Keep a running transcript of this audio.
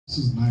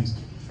This is nice.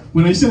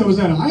 When they said it was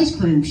at an ice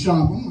cream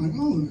shop, I'm like,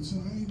 oh,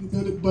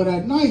 but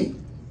at night,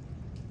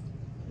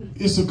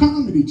 it's a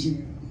comedy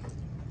jam.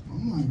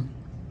 I'm like,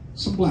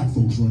 some black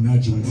folks run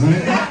that joint,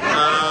 right?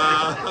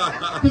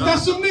 Because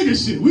that's some nigga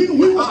shit. We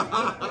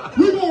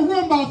gonna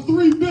run about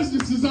 3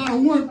 businesses out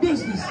of 1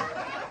 business.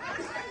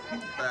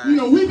 You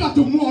know, we got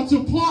to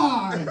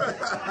multiply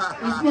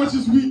as much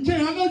as we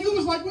can. I know you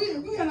was like,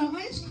 we had an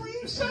ice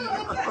cream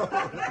shop.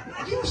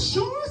 You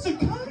sure it's a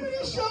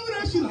comedy show?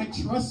 And she's like,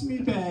 trust me,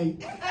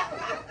 babe.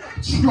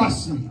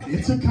 Trust me,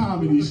 it's a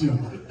comedy show.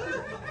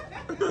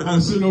 I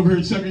was sitting over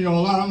here checking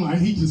y'all out. I'm like,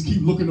 he just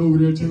keep looking over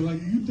there to like,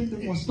 you think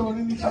they're gonna start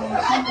anytime soon?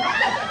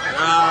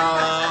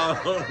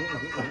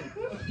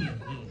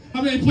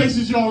 How many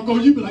places y'all go?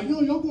 You be like,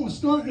 yo, y'all gonna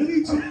start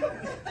anytime?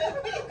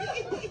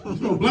 You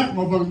know, black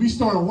motherfuckers, we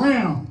start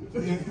around. I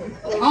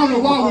don't know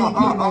why we don't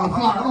put it on the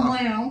flyer.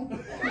 Around.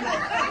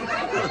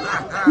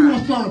 We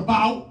gonna start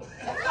about.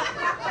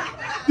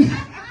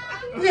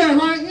 Yeah,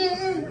 right?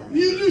 Yeah.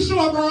 You show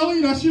up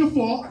early, that's your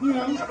fault, you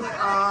know.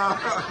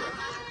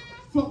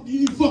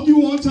 Fuck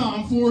you on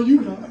time for,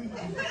 you know.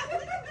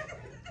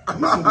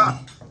 I'm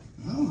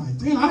like,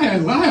 damn, I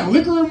had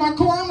liquor in my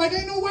car. I'm like,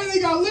 ain't no way they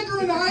got liquor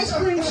in the ice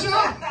cream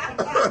shop.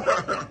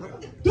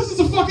 This is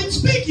a fucking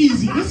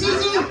speakeasy. This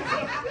is a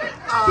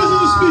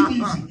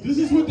speakeasy. This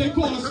is what they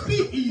call a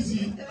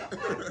speakeasy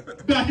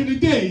back in the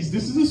days.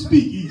 This is a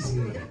speakeasy.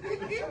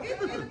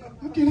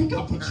 Okay, they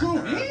got Patron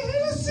and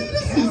Hennessy.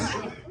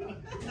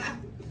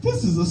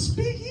 This is a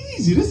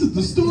speakeasy. This is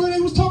the story they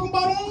was talking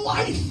about on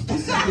Life.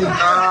 This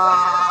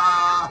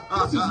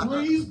is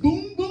Ray's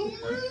Boom Boom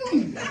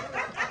Room.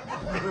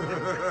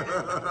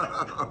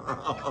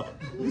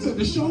 He said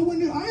the show in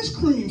the ice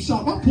cream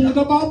shop. I pulled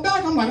up out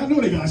back. I'm like, I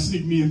know they gotta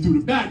sneak me in through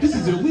the back. This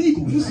is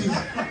illegal.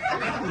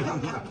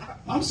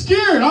 I'm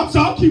scared.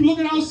 I'll keep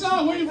looking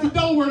outside, waiting for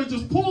Delaware to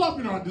just pull up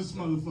on this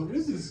motherfucker.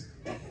 This is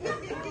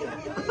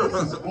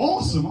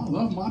awesome. I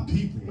love my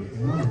people.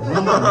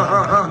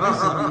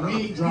 Listen, we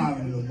ain't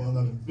driving to the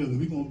motherfucking Philly.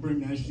 We gonna bring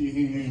that shit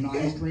here in the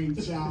ice cream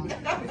shop.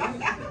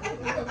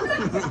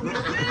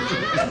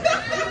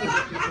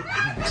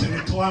 10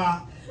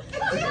 o'clock.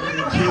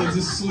 Kids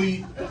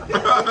asleep.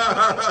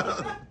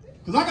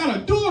 Cause I got a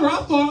daughter.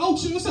 I thought, oh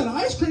shit, it's at an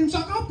ice cream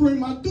shop. I'll bring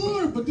my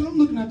daughter. But then I'm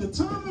looking at the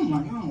time. I'm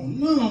like, I don't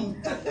know.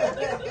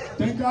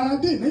 Thank God I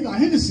didn't. They got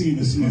Hennessy in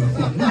this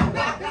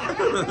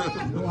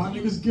motherfucker. You know how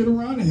niggas get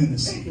around the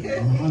Hennessy.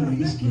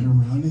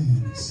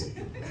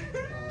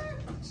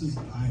 This is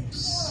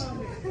nice. I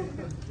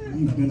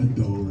ain't been a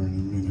Delaware in a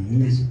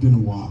minute. It's been a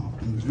while.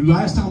 The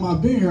last time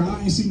I've been here,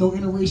 I ain't seen no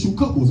interracial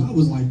couples. I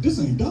was like, this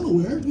ain't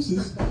Delaware. This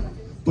is.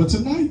 But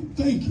tonight,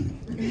 thank you.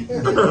 You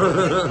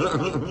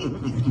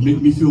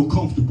make me feel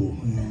comfortable.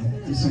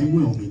 This ain't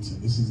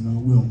Wilmington. This is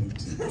not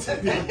Wilmington.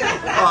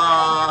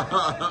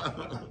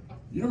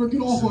 You ever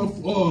get off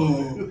of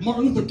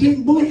Martin Luther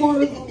King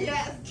Boulevard?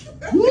 Yes.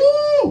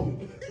 Woo!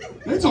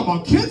 They talking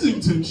about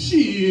Kensington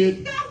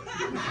shit.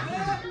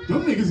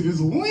 Them niggas is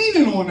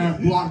leaning on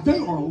that block. They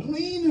are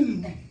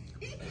leaning.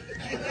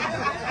 If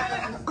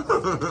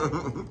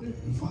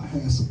I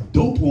had some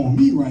dope on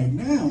me right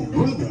now,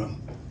 brother,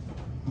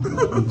 I'm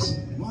gonna make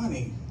some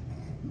money.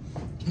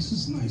 This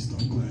is nice though.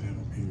 I'm glad that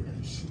I'm here.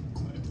 I'm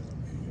glad that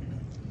I'm here.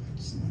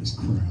 It's a nice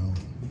crowd.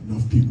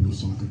 Enough people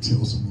so I can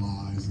tell some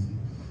lies. And,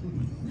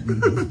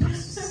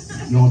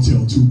 y'all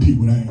tell 2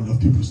 people, that ain't enough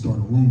people to start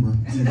a rumor.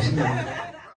 You know what I'm saying?